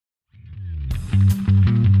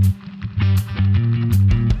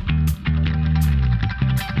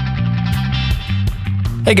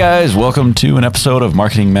Hey guys, welcome to an episode of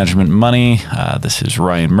Marketing Management Money. This is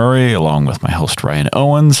Ryan Murray along with my host Ryan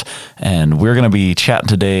Owens, and we're going to be chatting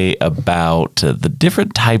today about the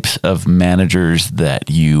different types of managers that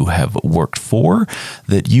you have worked for,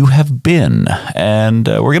 that you have been, and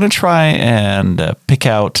we're going to try and pick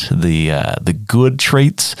out the good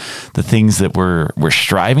traits, the things that we're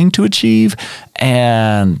striving to achieve,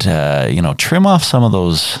 and trim off some of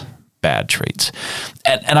those bad traits.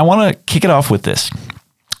 And I want to kick it off with this.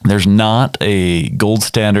 There's not a gold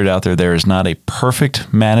standard out there. There is not a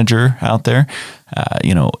perfect manager out there.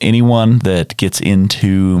 Anyone that gets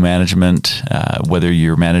into management, whether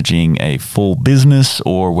you're managing a full business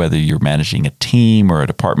or whether you're managing a team or a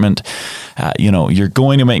department, you're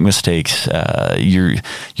going to make mistakes. You're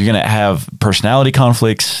going to have personality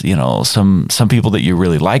conflicts. Some people that you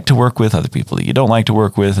really like to work with, other people that you don't like to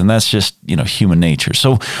work with, and that's just human nature.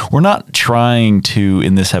 So we're not trying to,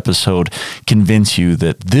 in this episode, convince you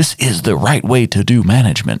that this is the right way to do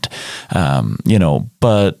management.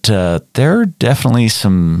 But there are definitely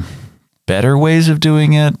some better ways of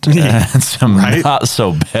doing it and some not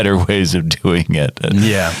so better ways of doing it.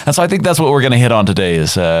 And so I think that's what we're going to hit on today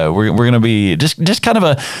is we're going to be just kind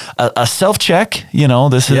of a self-check.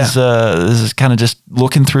 This is kind of just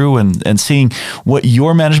looking through and seeing what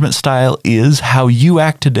your management style is, how you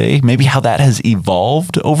act today, maybe how that has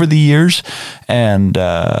evolved over the years, and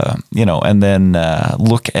then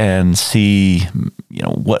look and see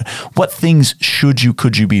what things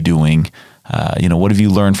could you be doing. What have you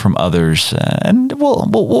learned from others? And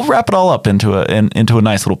we'll wrap it all up into a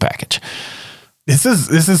nice little package. This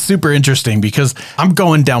is super interesting because I'm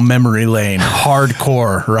going down memory lane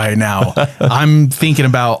hardcore right now. I'm thinking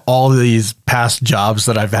about all these past jobs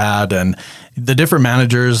that I've had and the different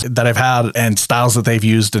managers that I've had and styles that they've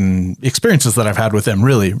used and experiences that I've had with them,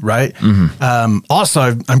 really, right? Mm-hmm.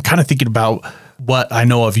 Also, I'm kind of thinking about what I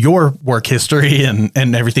know of your work history and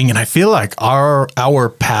everything. And I feel like our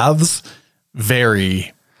paths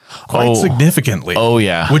vary quite significantly. Oh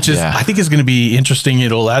yeah. Which is, I think is going to be interesting.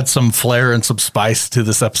 It'll add some flair and some spice to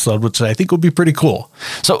this episode, which I think will be pretty cool.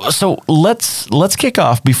 So let's kick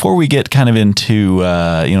off before we get kind of into,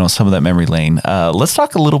 some of that memory lane. Let's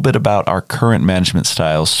talk a little bit about our current management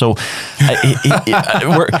styles. So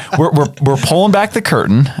we're pulling back the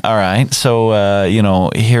curtain. All right. So,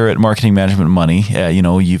 here at Marketing Management Money,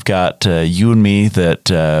 you've got you and me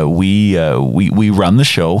that we run the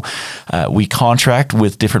show. We contract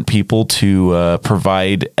with different people to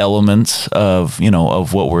provide elements of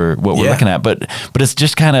what we're looking at, but it's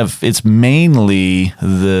just kind of, it's mainly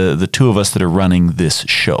the two of us that are running this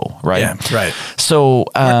show, right? Yeah, right. So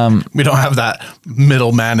we don't have that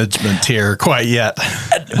middle management here quite yet.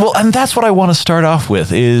 Well, and that's what I want to start off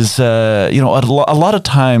with is a lot of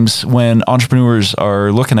times when entrepreneurs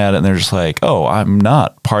are looking at it and they're just like, oh, I'm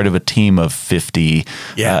not part of a team of 50.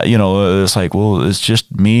 Yeah. It's like, well, it's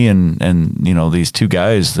just me and these two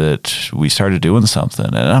guys that we started doing something.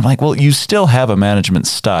 And I'm like, well, you still have a management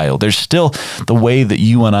style. There's still the way that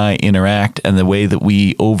you and I interact and the way that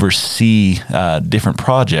we oversee different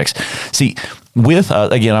projects. See, with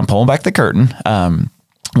again, I'm pulling back the curtain.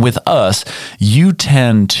 With us, you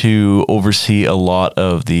tend to oversee a lot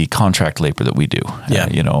of the contract labor that we do.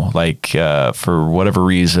 Yeah. For whatever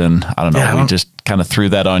reason, I don't know, we just kind of threw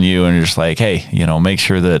that on you and you're just like, hey, make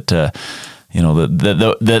sure that,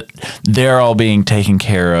 that they're all being taken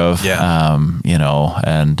care of. Yeah.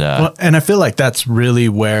 And I feel like that's really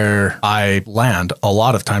where I land a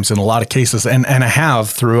lot of times in a lot of cases. And I have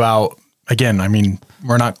throughout, again, I mean,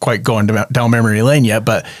 we're not quite going down memory lane yet,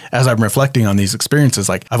 but as I'm reflecting on these experiences,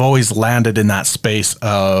 like I've always landed in that space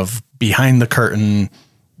of behind the curtain,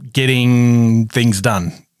 getting things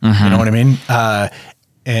done. Mm-hmm. You know what I mean?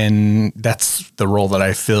 And that's the role that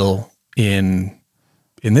I fill in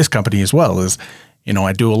this company as well is,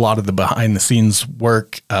 I do a lot of the behind the scenes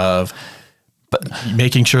work of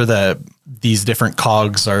making sure that these different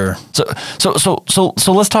cogs are.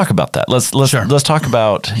 So let's talk about that. Let's talk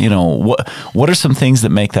about, what are some things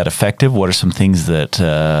that make that effective? What are some things that,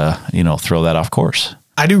 throw that off course?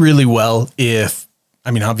 I do really well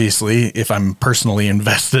obviously if I'm personally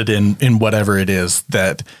invested in whatever it is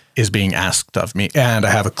that is being asked of me and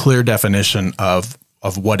I have a clear definition of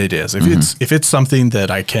what it is. If it's something that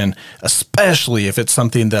I can, especially if it's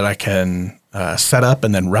something that I can set up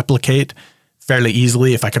and then replicate fairly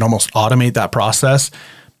easily, if I can almost automate that process,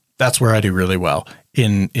 that's where I do really well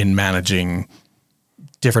in managing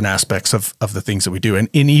different aspects of the things that we do. And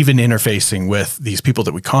in even interfacing with these people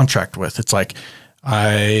that we contract with, it's like,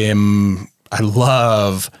 I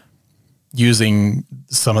love using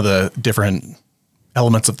some of the different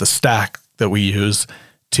elements of the stack that we use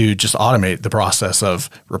to just automate the process of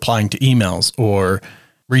replying to emails or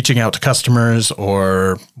reaching out to customers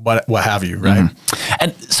or what have you, right? Mm-hmm.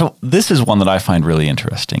 And so this is one that I find really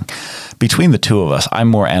interesting. Between the two of us, I'm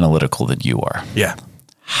more analytical than you are. Yeah.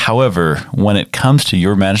 However, when it comes to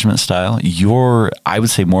your management style, you're, I would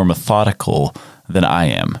say, more methodical than I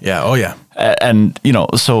am. Yeah. Oh, yeah. And,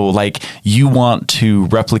 so like you want to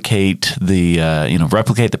replicate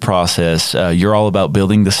the process. You're all about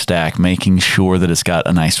building the stack, making sure that it's got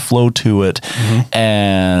a nice flow to it. Mm-hmm.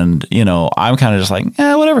 And, I'm kind of just like,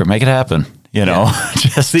 whatever, make it happen.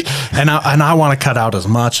 And I want to cut out as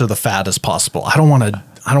much of the fat as possible. I don't want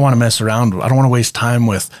to mess around. I don't want to waste time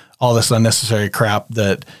with all this unnecessary crap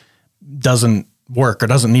that doesn't work or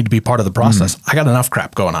doesn't need to be part of the process. I got enough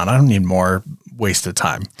crap going on. I don't need more wasted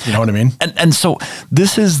time. You know what I mean? And so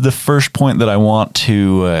this is the first point that I want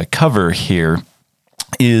to cover here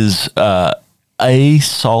is a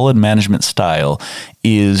solid management style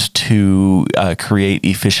is to create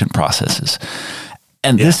efficient processes.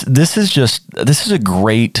 And this is a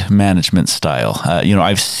great management style.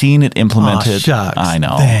 I've seen it implemented. Oh, shucks. I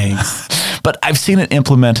know. Thanks. But I've seen it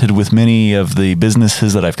implemented with many of the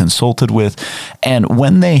businesses that I've consulted with. And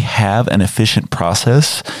when they have an efficient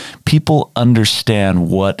process, people understand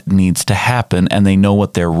what needs to happen and they know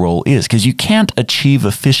what their role is. Because you can't achieve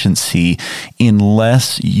efficiency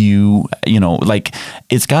unless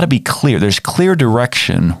it's got to be clear. There's clear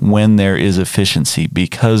direction when there is efficiency,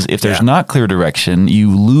 because if there's not clear direction,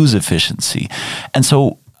 you lose efficiency. And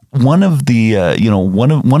so one of the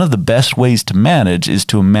one of the best ways to manage is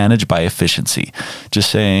to manage by efficiency.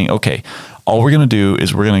 Just saying, okay, all we're going to do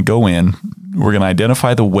is we're going to go in, we're going to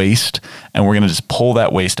identify the waste, and we're going to just pull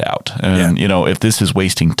that waste out. And if this is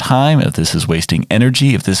wasting time, if this is wasting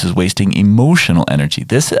energy, if this is wasting emotional energy,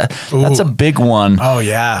 that's a big one. Oh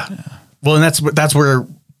yeah. Well, and that's where,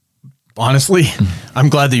 honestly, I'm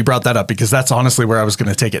glad that you brought that up, because that's honestly where I was going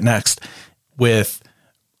to take it next with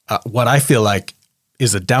what I feel like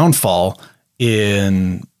is a downfall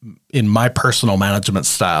in my personal management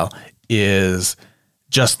style is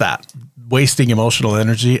just that, wasting emotional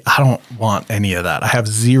energy. I don't want any of that. I have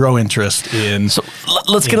zero interest in. So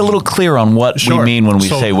let's get a little clear on what we mean when we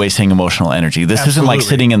say wasting emotional energy. This isn't like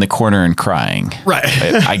sitting in the corner and crying. Right.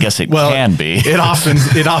 I guess it can be. It often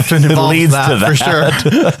involves leads that, to that for sure.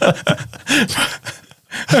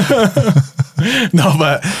 No,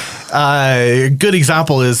 but a good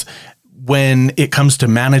example is when it comes to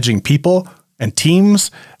managing people and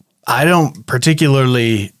teams. I'm not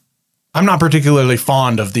particularly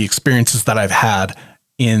fond of the experiences that I've had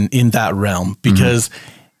in that realm, because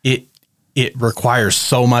it requires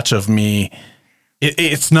so much of me.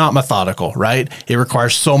 It's not methodical, right? It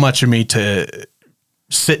requires so much of me to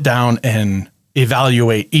sit down and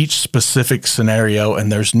evaluate each specific scenario,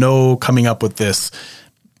 and there's no coming up with this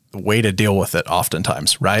way to deal with it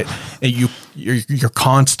oftentimes, right? And you're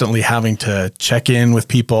constantly having to check in with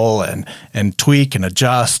people and tweak and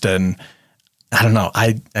adjust, and I don't know.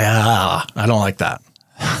 I don't like that.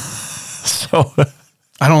 So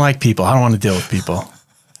I don't like people. I don't want to deal with people.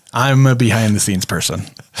 I'm a behind the scenes person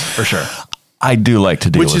for sure. I do like to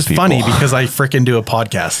deal with people. Which is funny because I freaking do a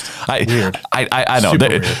podcast. Weird. I know.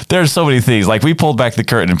 There's so many things. Like, we pulled back the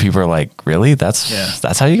curtain and people are like, really? That's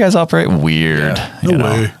how you guys operate? Weird. Yeah. No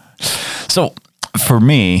way. So for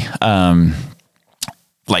me,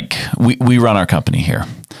 we run our company here.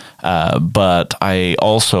 But I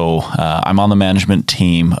also, I'm on the management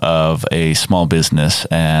team of a small business,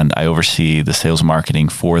 and I oversee the sales and marketing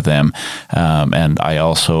for them. And I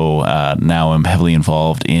also now am heavily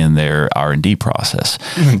involved in their R&D process.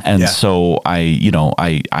 And so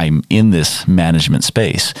I'm in this management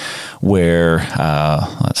space where,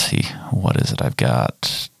 let's see, what is it? I've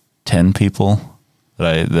got 10 people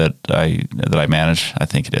that I manage. I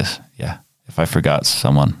think it is. Yeah. If I forgot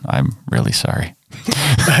someone, I'm really sorry.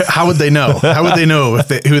 How would they know? How would they know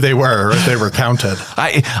who they were, or if they were counted?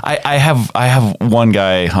 I have one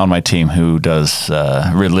guy on my team who does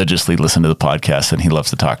religiously listen to the podcast, and he loves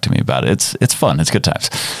to talk to me about it. It's fun. It's good times.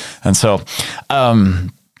 And so,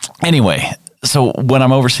 anyway, so when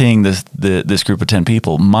I'm overseeing this group of 10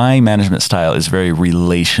 people, my management style is very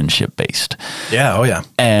relationship based. Yeah. Oh yeah.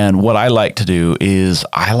 And what I like to do is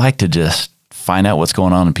I like to just find out what's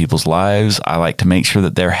going on in people's lives. I like to make sure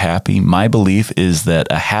that they're happy. My belief is that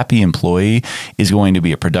a happy employee is going to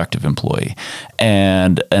be a productive employee,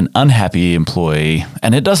 and an unhappy employee,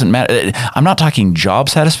 and it doesn't matter. I'm not talking job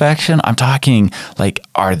satisfaction. I'm talking like,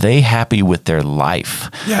 are they happy with their life?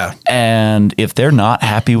 Yeah. And if they're not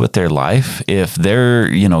happy with their life, if they're,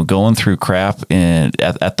 going through crap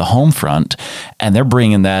at the home front and they're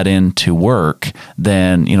bringing that into work,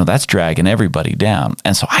 then, that's dragging everybody down.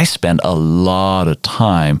 And so I spend a lot of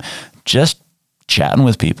time just chatting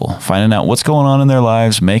with people, finding out what's going on in their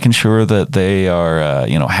lives, making sure that they are,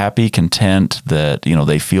 happy, content, that,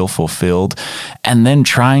 they feel fulfilled, and then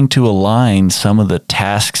trying to align some of the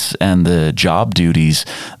tasks and the job duties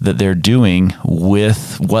that they're doing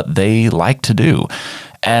with what they like to do.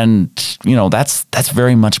 And, that's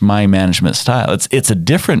very much my management style. It's a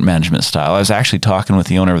different management style. I was actually talking with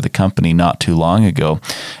the owner of the company not too long ago,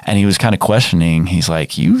 and he was kind of questioning. He's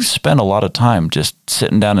like, you spend a lot of time just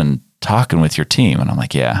sitting down and talking with your team. And I'm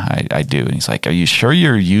like, yeah, I do. And he's like, are you sure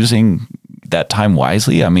you're using that time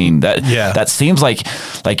wisely? I mean, that seems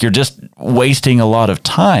like you're just wasting a lot of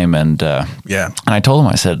time. And and I told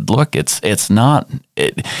him, I said, look, it's not.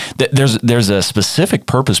 There's a specific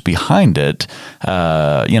purpose behind it,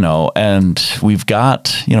 and we've got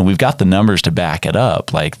the numbers to back it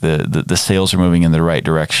up. Like the sales are moving in the right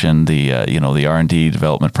direction. The R&D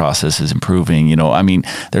development process is improving. I mean,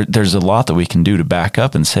 there's a lot that we can do to back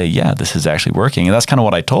up and say, yeah, this is actually working. And that's kind of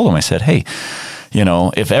what I told him. I said, hey,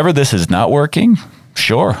 if ever this is not working,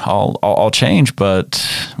 sure, I'll change. But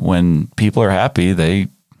when people are happy, they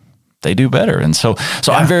do better. And so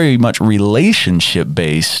I'm very much relationship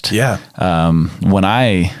based. Yeah. When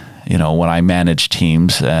I manage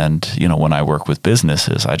teams and, when I work with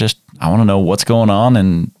businesses, I want to know what's going on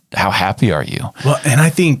and how happy are you? Well, and I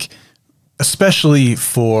think especially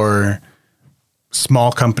for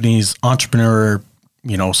small companies, entrepreneur,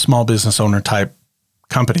 small business owner type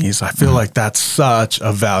companies, I feel like that's such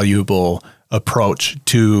a valuable approach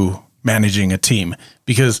to managing a team,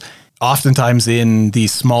 because oftentimes in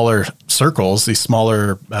these smaller circles, these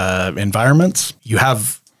smaller environments, you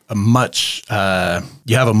have a much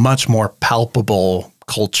more palpable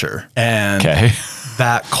culture, and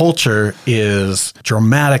that culture is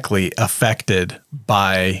dramatically affected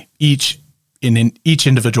by each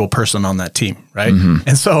individual person on that team, right? Mm-hmm.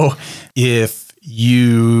 And so if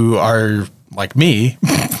you are like me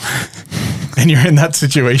and you're in that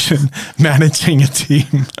situation managing a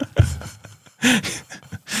team,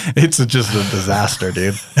 it's just a disaster,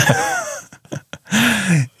 dude.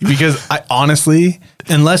 Because I honestly,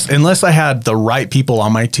 unless I had the right people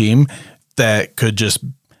on my team that could just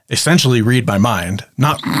essentially read my mind,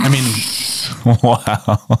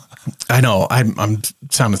 wow. I know I'm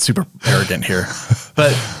sounding super arrogant here,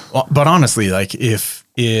 but honestly, like if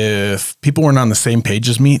people weren't on the same page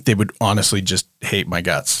as me, they would honestly just hate my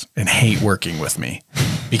guts and hate working with me,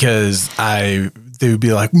 because they would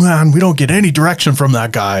be like, man, we don't get any direction from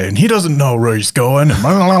that guy and he doesn't know where he's going and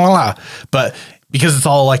blah, blah, blah, blah. But because it's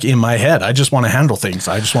all like in my head, I just want to handle things.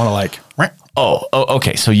 I just want to like, Oh,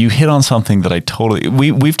 okay. So you hit on something that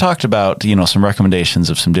we've talked about, some recommendations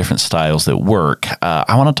of some different styles that work.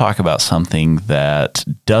 I want to talk about something that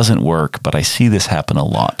doesn't work, but I see this happen a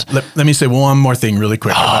lot. Let me say one more thing really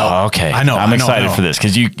quick. Okay. I'm excited for this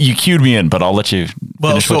because you cued me in, but I'll let you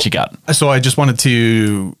finish what you got. So I just wanted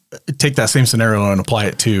to take that same scenario and apply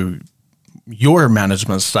it to your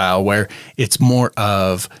management style, where it's more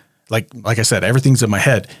of like I said, everything's in my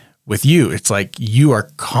head. With you, it's like you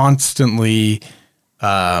are constantly,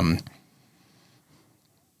 you're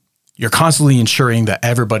constantly ensuring that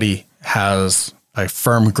everybody has a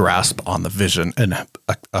firm grasp on the vision and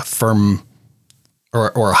a firm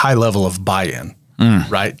or a high level of buy-in,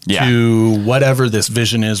 right? Yeah. To whatever this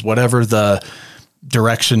vision is, whatever the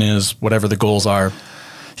direction is, whatever the goals are.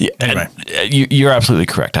 Yeah, anyway, you're absolutely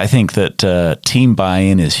correct. I think that team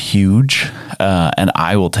buy-in is huge, and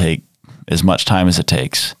I will take as much time as it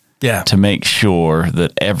takes. Yeah. To make sure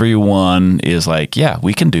that everyone is like, yeah,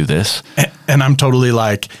 we can do this. And I'm totally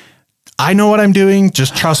like, I know what I'm doing.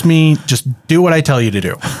 Just trust me. Just do what I tell you to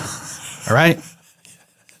do. All right.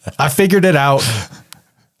 I figured it out.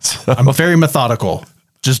 I'm very methodical.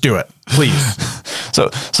 Just do it, please.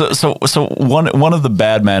 So one of the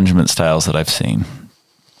bad management styles that I've seen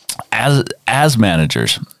as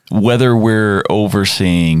managers, whether we're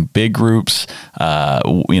overseeing big groups,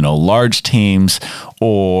 large teams,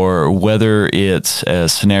 or whether it's a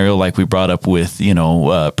scenario like we brought up with,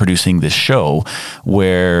 producing this show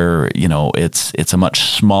where, it's a much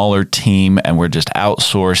smaller team and we're just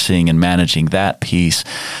outsourcing and managing that piece.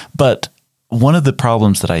 But one of the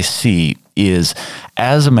problems that I see is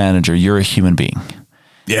as a manager, you're a human being.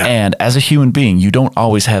 Yeah. And as a human being, you don't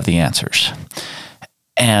always have the answers.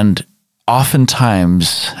 And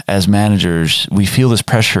oftentimes as managers, we feel this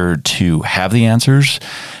pressure to have the answers.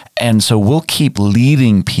 And so we'll keep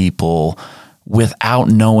leading people without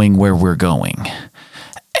knowing where we're going.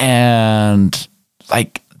 And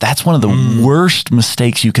like, that's one of the worst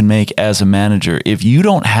mistakes you can make as a manager. If you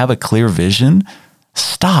don't have a clear vision,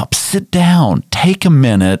 stop, sit down, take a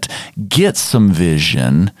minute, get some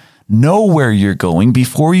vision, know where you're going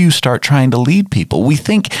before you start trying to lead people. We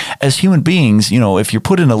think as human beings, if you're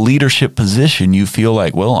put in a leadership position, you feel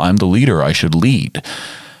like, well, I'm the leader, I should lead.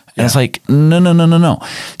 And it's like, no.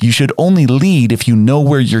 You should only lead if you know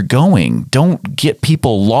where you're going. Don't get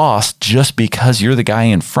people lost just because you're the guy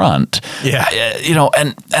in front. Yeah.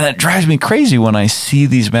 And it drives me crazy when I see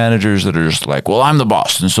these managers that are just like, well, I'm the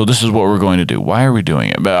boss, and so this is what we're going to do. Why are we doing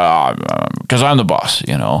it? Because I'm the boss,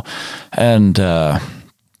 And I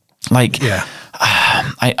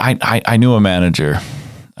knew a manager.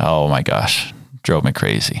 Oh my gosh, drove me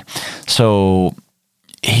crazy. So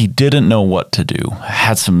he didn't know what to do,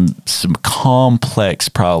 had some complex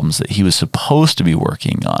problems that he was supposed to be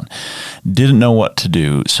working on, didn't know what to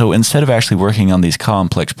do. So instead of actually working on these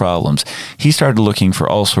complex problems, he started looking for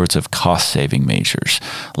all sorts of cost-saving measures,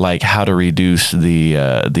 like how to reduce the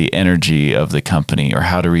energy of the company or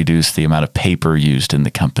how to reduce the amount of paper used in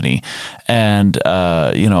the company. And,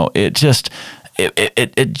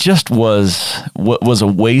 it just was a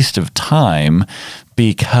waste of time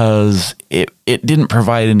because it didn't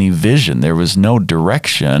provide any vision. There was no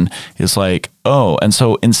direction. It's like, and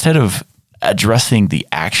so instead of addressing the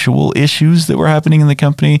actual issues that were happening in the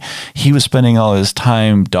company, he was spending all his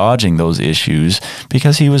time dodging those issues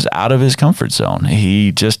because he was out of his comfort zone.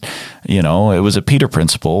 He just, it was a Peter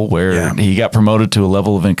principle where he got promoted to a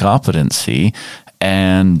level of incompetency,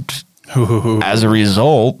 and as a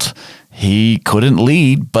result, he couldn't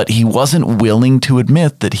lead, but he wasn't willing to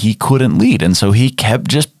admit that he couldn't lead. And so he kept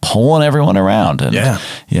just pulling everyone around. And,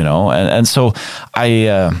 and so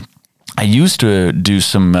I used to do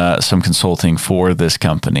some consulting for this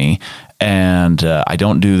company, and I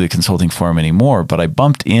don't do the consulting for him anymore, but I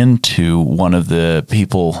bumped into one of the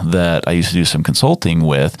people that I used to do some consulting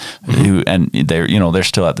with, and they're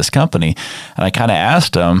still at this company. And I kind of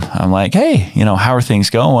asked them, I'm like, hey, how are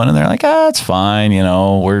things going? And they're like, it's fine.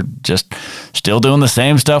 We're just still doing the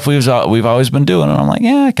same stuff we've always been doing. And I'm like,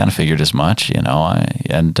 yeah, I kind of figured as much, and then,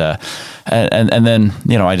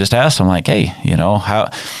 I just asked them like, hey,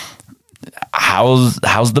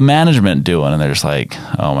 how's the management doing? And they're just like,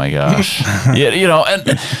 oh my gosh. And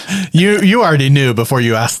you already knew before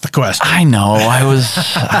you asked the question. I know. I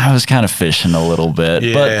was kind of fishing a little bit,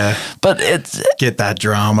 but it's get that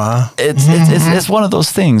drama. It's one of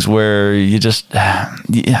those things where you just,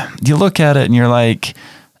 you look at it and you're like,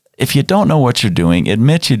 if you don't know what you're doing,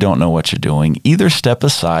 admit you don't know what you're doing. Either step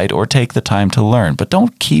aside or take the time to learn. But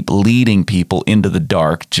don't keep leading people into the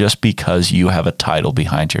dark just because you have a title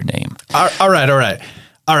behind your name. All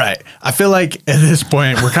right. I feel like at this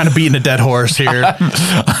point, we're kind of beating a dead horse here.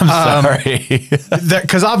 I'm sorry.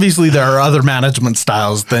 Because obviously there are other management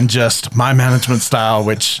styles than just my management style,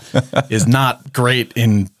 which is not great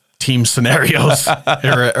in team scenarios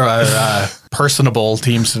or personable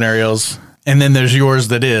team scenarios. And then there's yours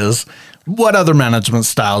that is. What other management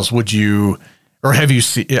styles would you, or have you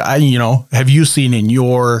seen, in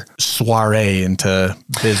your soiree into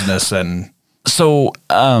business? And so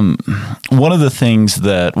one of the things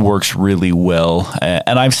that works really well,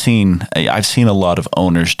 and I've seen a lot of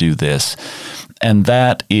owners do this, and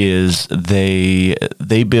that is they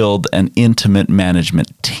build an intimate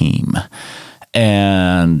management team.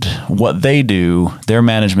 And what they do, their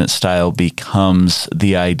management style becomes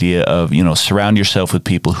the idea of, surround yourself with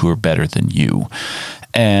people who are better than you.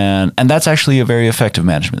 And that's actually a very effective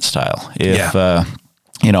management style. If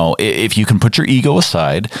you can put your ego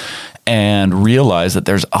aside and realize that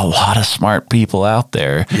there's a lot of smart people out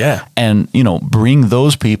there, and bring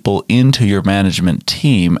those people into your management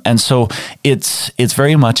team. And so it's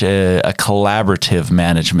very much a collaborative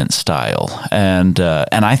management style, and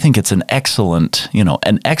I think it's an excellent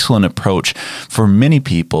approach for many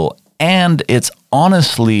people. And it's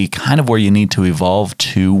honestly kind of where you need to evolve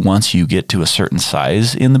to once you get to a certain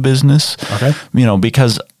size in the business. Okay,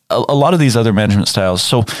 because a lot of these other management styles.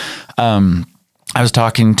 So I was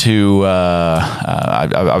talking to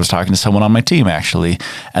I was talking to someone on my team actually,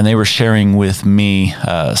 and they were sharing with me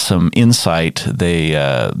some insight. They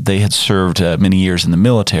had served many years in the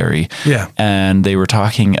military, and they were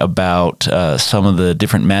talking about some of the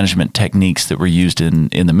different management techniques that were used in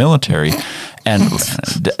the military. And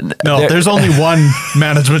there's only one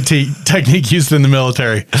management technique used in the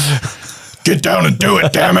military. Get down and do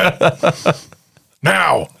it, damn it!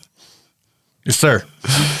 Now, yes, sir.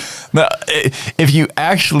 Now, if you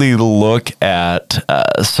actually look at,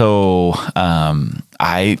 I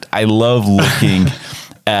love looking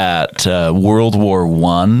at World War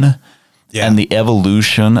I and the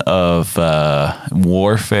evolution of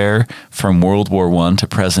warfare from World War I to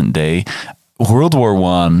present day. World War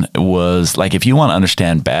I was like, if you want to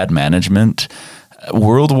understand bad management,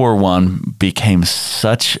 World War I became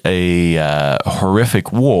such a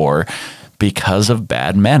horrific war because of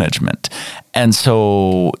bad management. And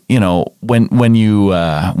so, you know, when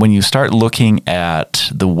you start looking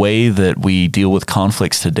at the way that we deal with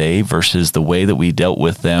conflicts today versus the way that we dealt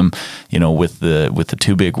with them, you know, with the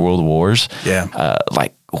two big world wars,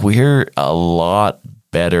 like we're a lot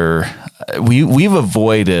better. We've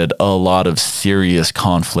avoided a lot of serious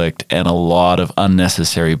conflict and a lot of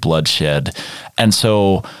unnecessary bloodshed. And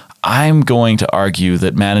so I'm going to argue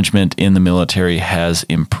that management in the military has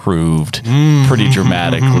improved pretty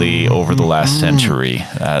dramatically over the last century.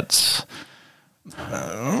 That's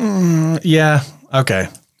okay.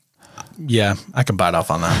 Yeah, I can bite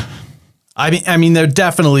off on that. I mean, there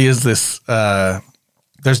definitely is this.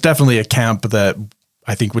 There's definitely a camp that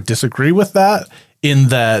I think would disagree with that. In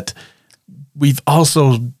that, we've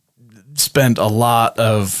also spent a lot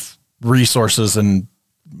of resources and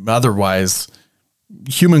otherwise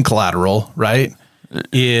human collateral, right,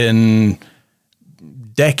 in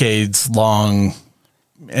decades-long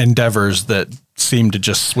endeavors that seem to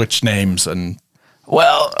just switch names and.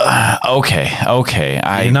 Well, okay.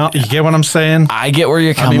 You get what I'm saying? I get where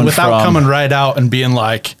you're coming from. Without coming right out and being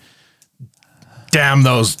like, damn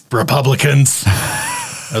those Republicans,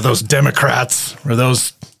 or those Democrats, or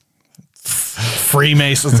those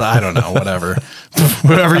Freemasons, I don't know, whatever.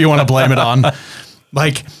 Whatever you want to blame it on.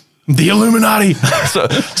 Like, the Illuminati.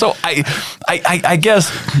 So I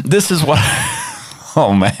guess this is what.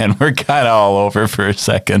 Oh man, we're kind of all over for a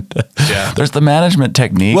second. Yeah, there's the management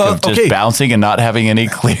technique of just bouncing and not having any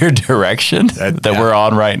clear direction that we're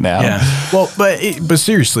on right now. Yeah. Well, but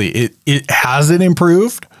seriously, has it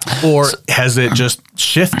improved, or has it just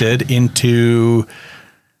shifted into?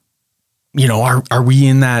 You know, are we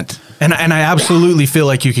in that? And I absolutely feel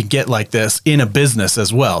like you could get like this in a business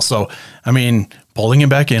as well. So, I mean, pulling it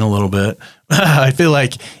back in a little bit, I feel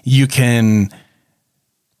like you can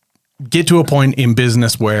get to a point in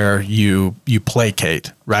business where you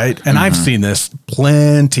placate, right? And I've seen this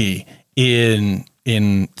plenty in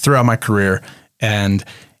throughout my career. And,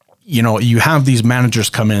 you know, you have these managers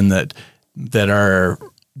come in that are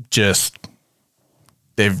just,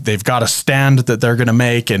 they've got a stand that they're going to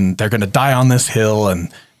make, and they're going to die on this hill,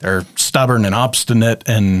 and they're stubborn and obstinate,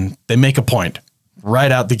 and they make a point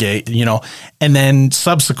right out the gate, you know, and then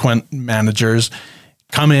subsequent managers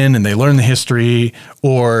come in and they learn the history,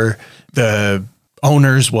 or the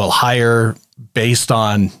owners will hire based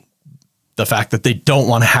on the fact that they don't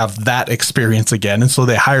want to have that experience again. And so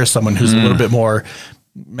they hire someone who's a little bit more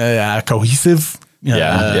cohesive.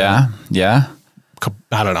 Yeah.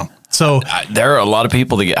 I don't know. So there are a lot of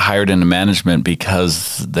people that get hired into management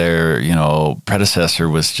because their, you know, predecessor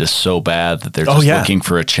was just so bad that they're just looking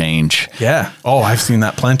for a change. Yeah. Oh, I've seen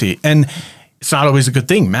that plenty. And it's not always a good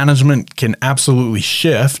thing. Management can absolutely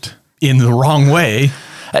shift in the wrong way.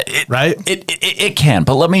 Right? It can,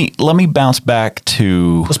 but let me bounce back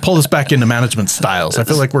to. Let's pull this back into management styles. I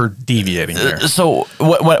feel like we're deviating there. So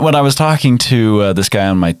when I was talking to this guy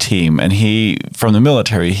on my team, and he from the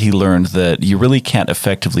military, he learned that you really can't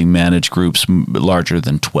effectively manage groups larger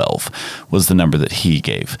than 12 was the number that he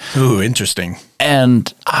gave. Ooh, interesting.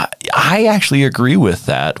 And I actually agree with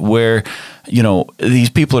that. Where, you know, these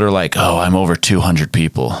people that are like, oh, I'm over 200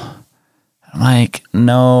 people. I'm like,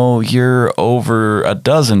 no, you're over a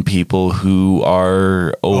dozen people who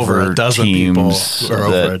are over teams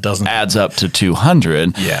that adds up to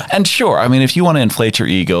 200. Yeah. And sure, I mean, if you want to inflate your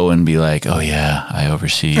ego and be like, oh yeah, I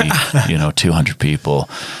oversee, 200 people,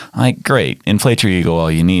 like, great, inflate your ego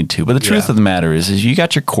all you need to. But the truth of the matter is you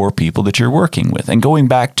got your core people that you're working with. And going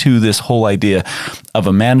back to this whole idea of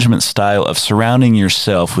a management style of surrounding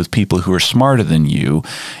yourself with people who are smarter than you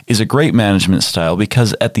is a great management style,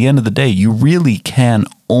 because at the end of the day, you really can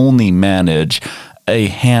only manage a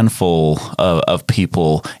handful of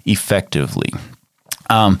people effectively.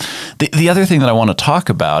 The other thing that I want to talk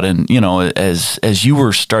about, and as you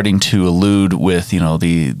were starting to allude with,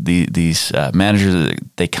 these managers,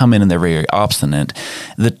 they come in and they're very obstinate.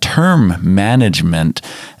 The term management,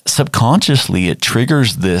 subconsciously, it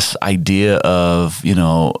triggers this idea of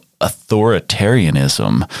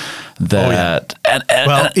authoritarianism. That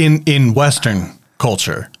in Western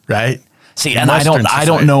culture, right? See, and I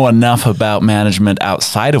don't know enough about management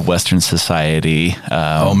outside of Western society.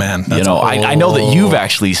 Oh man, I know that you've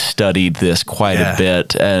actually studied this quite a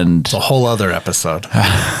bit, and it's a whole other episode.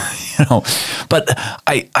 But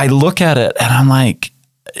I look at it and I'm like,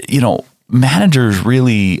 managers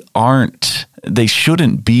really aren't. They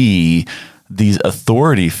shouldn't be these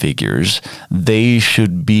authority figures. They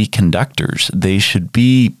should be conductors. They should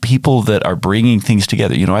be people that are bringing things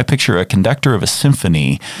together. I picture a conductor of a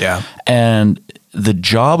symphony. Yeah. And the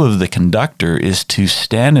job of the conductor is to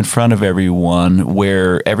stand in front of everyone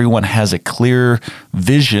where everyone has a clear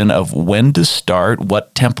vision of when to start,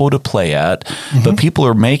 what tempo to play at. Mm-hmm. But people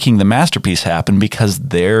are making the masterpiece happen because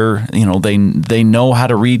they're, they know how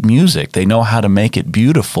to read music. They know how to make it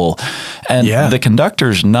beautiful. And the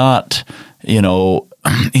conductor's not,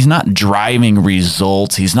 he's not driving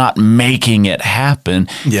results. He's not making it happen.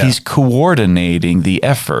 Yeah. He's coordinating the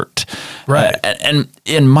effort. Right. And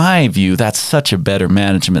in my view, that's such a better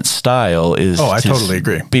management style I totally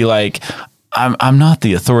agree. Be like, I'm not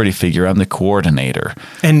the authority figure. I'm the coordinator.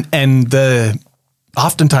 And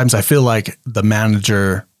oftentimes I feel like the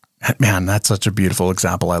manager, man, that's such a beautiful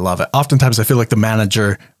example. I love it. Oftentimes I feel like the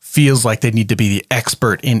manager feels like they need to be the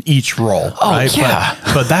expert in each role, right? Yeah.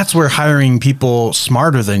 But that's where hiring people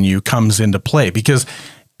smarter than you comes into play, because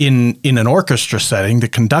in an orchestra setting, the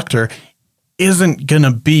conductor isn't going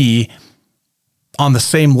to be on the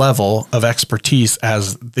same level of expertise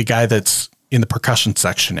as the guy that's in the percussion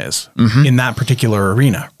section is in that particular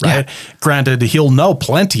arena, right? Yeah. Granted, he'll know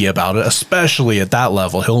plenty about it, especially at that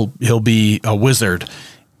level. He'll be a wizard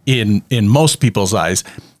in most people's eyes,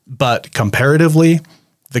 but comparatively,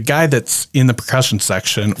 the guy that's in the percussion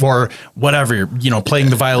section or whatever, playing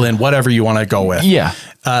the violin, whatever you want to go with,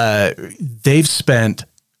 they've spent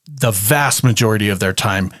the vast majority of their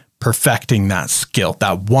time perfecting that skill,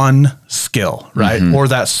 that one skill, right? Or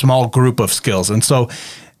that small group of skills. And so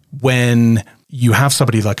when you have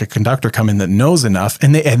somebody like a conductor come in that knows enough,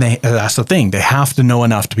 and they that's the thing, they have to know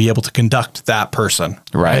enough to be able to conduct that person.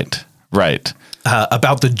 Right.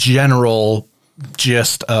 About the general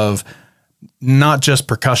gist of not just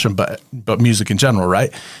percussion, but music in general,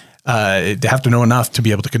 right? They have to know enough to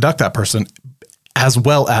be able to conduct that person, as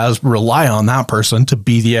well as rely on that person to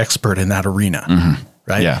be the expert in that arena.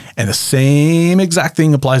 Right. Yeah. And the same exact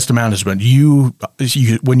thing applies to management. You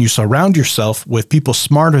when you surround yourself with people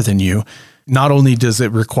smarter than you, not only does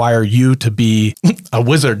it require you to be a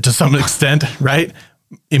wizard to some extent, right?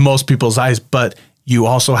 In most people's eyes, but you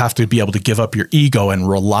also have to be able to give up your ego and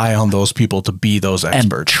rely on those people to be those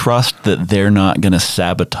experts. And trust that they're not going to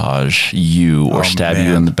sabotage you or stab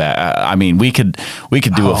you in the back. I mean, we could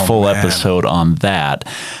do a full episode on that,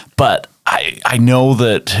 but I know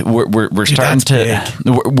that we're starting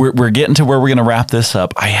we're getting to where we're going to wrap this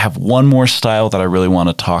up. I have one more style that I really want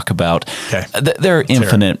to talk about. Okay. There are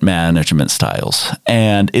infinite management styles,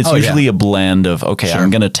 and it's usually a blend of, I'm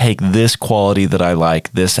going to take this quality that I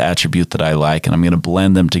like, this attribute that I like, and I'm going to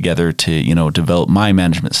blend them together to, develop my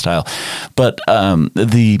management style. But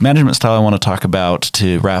the management style I want to talk about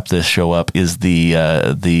to wrap this show up is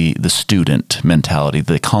the student mentality,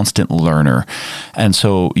 the constant learner. And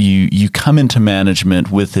so you come into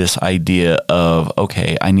management with this idea of,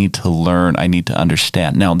 I need to learn, I need to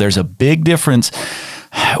understand. Now, there's a big difference.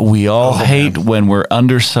 We all hate when we're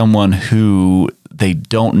under someone who they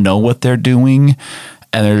don't know what they're doing,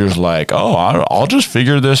 and they're just like, I'll just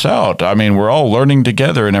figure this out. I mean, we're all learning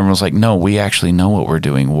together. And everyone's like, no, we actually know what we're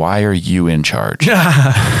doing. Why are you in charge?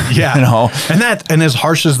 Yeah. And as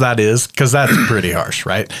harsh as that is, because that's pretty harsh,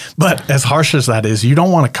 right? But as harsh as that is, you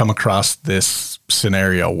don't want to come across this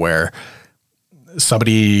scenario where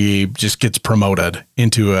somebody just gets promoted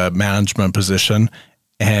into a management position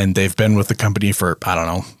and they've been with the company for,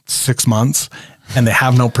 6 months, and they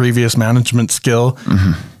have no previous management skill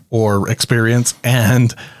or experience.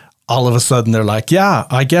 And all of a sudden they're like,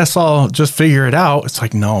 I guess I'll just figure it out. It's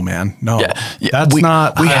like, no, man, no, that's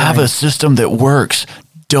not. We have a system that works.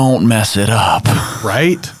 Don't mess it up.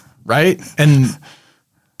 Right. And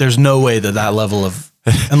there's no way that level of,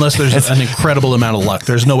 unless there's an incredible amount of luck,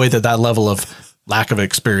 there's no way that level of lack of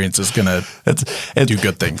experience is going to do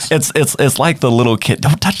good things. It's like the little kid.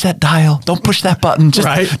 Don't touch that dial. Don't push that button.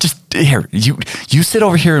 Just here, you sit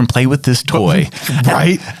over here and play with this toy.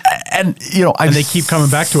 Right. And they keep coming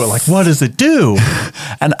back to it like, what does it do?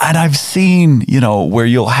 And I've seen, where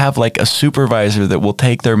you'll have like a supervisor that will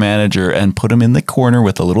take their manager and put them in the corner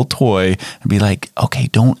with a little toy and be like, okay,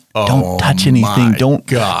 don't touch anything.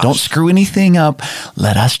 Don't screw anything up.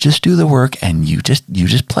 Let us just do the work and you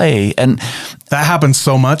just play. And that happens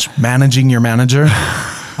so much, managing your manager.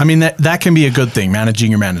 I mean, that can be a good thing, managing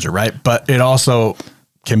your manager, right? But it also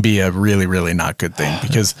can be a really, really not good thing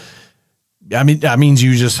because that means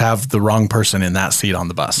you just have the wrong person in that seat on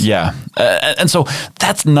the bus. Yeah. And so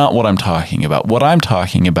that's not what I'm talking about. What I'm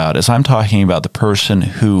talking about is the person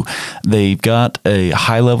who they've got a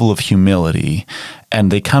high level of humility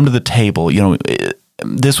and they come to the table.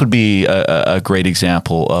 This would be a great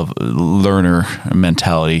example of learner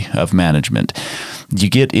mentality of management. You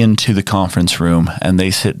get into the conference room and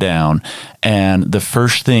they sit down and the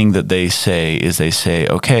first thing that they say is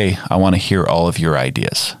okay, I want to hear all of your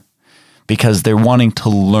ideas. Because they're wanting to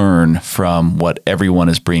learn from what everyone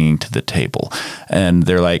is bringing to the table. And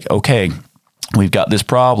they're like, okay, we've got this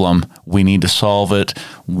problem. We need to solve it.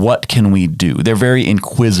 What can we do? They're very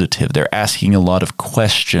inquisitive. They're asking a lot of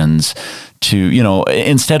questions to,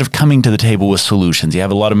 instead of coming to the table with solutions. You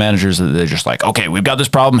have a lot of managers that they're just like, okay, we've got this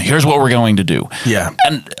problem. Here's what we're going to do. Yeah.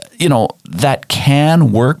 And, that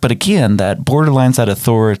can work. But again, that borderlines that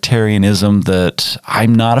authoritarianism that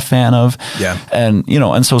I'm not a fan of. Yeah. And,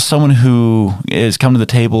 and so someone who is coming to the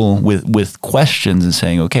table with questions and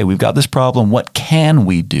saying, okay, we've got this problem. What can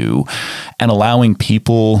we do? And allowing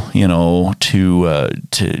people, to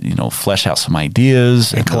flesh out some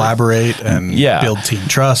ideas and collaborate and build team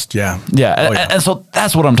trust. Yeah. Yeah. And so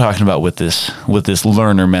that's what I'm talking about with this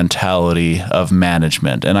learner mentality of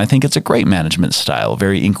management. And I think it's a great management style,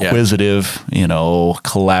 very inquisitive,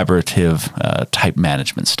 collaborative type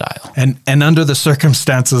management style. And under the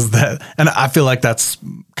circumstances and I feel like that's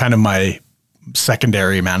kind of my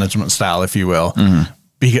secondary management style, if you will. Mm-hmm.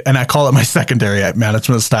 And I call it my secondary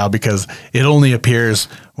management style because it only appears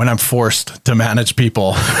when I'm forced to manage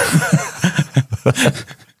people.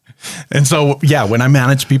 And so, when I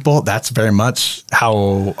manage people, that's very much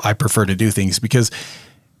how I prefer to do things because,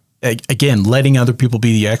 again, letting other people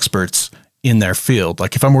be the experts in their field.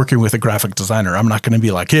 Like if I'm working with a graphic designer, I'm not going to be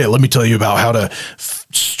like, hey, let me tell you about how to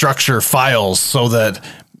structure files so that,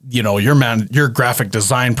 your graphic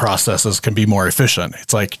design processes can be more efficient.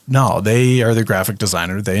 It's like, no, they are the graphic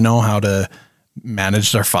designer. They know how to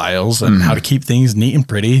manage their files and how to keep things neat and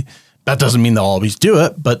pretty. That doesn't mean they'll always do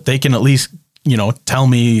it, but they can at least, tell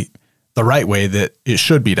me the right way that it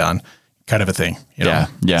should be done, kind of a thing. Yeah.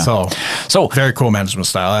 So very cool management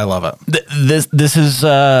style. I love it. This is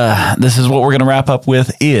what we're going to wrap up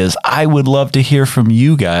with. I would love to hear from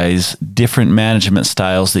you guys different management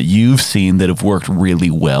styles that you've seen that have worked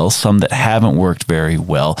really well, some that haven't worked very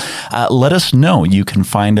well. Let us know. You can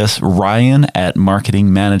find us, Ryan, at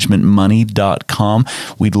marketingmanagementmoney.com.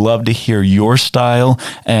 We'd love to hear your style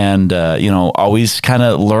and always kind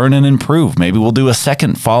of learn and improve. Maybe we'll do a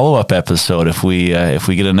second follow-up episode if we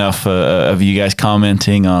get enough of you guys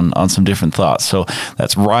commenting on some different thoughts. So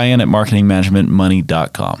that's Ryan at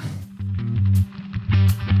marketingmanagementmoney.com.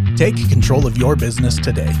 Take control of your business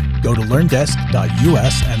today. Go to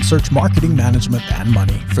LearnDesk.us and search Marketing Management and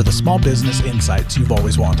Money for the small business insights you've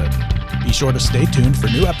always wanted. Be sure to stay tuned for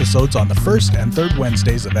new episodes on the first and third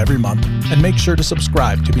Wednesdays of every month, and make sure to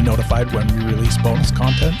subscribe to be notified when we release bonus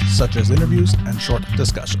content such as interviews and short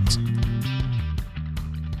discussions.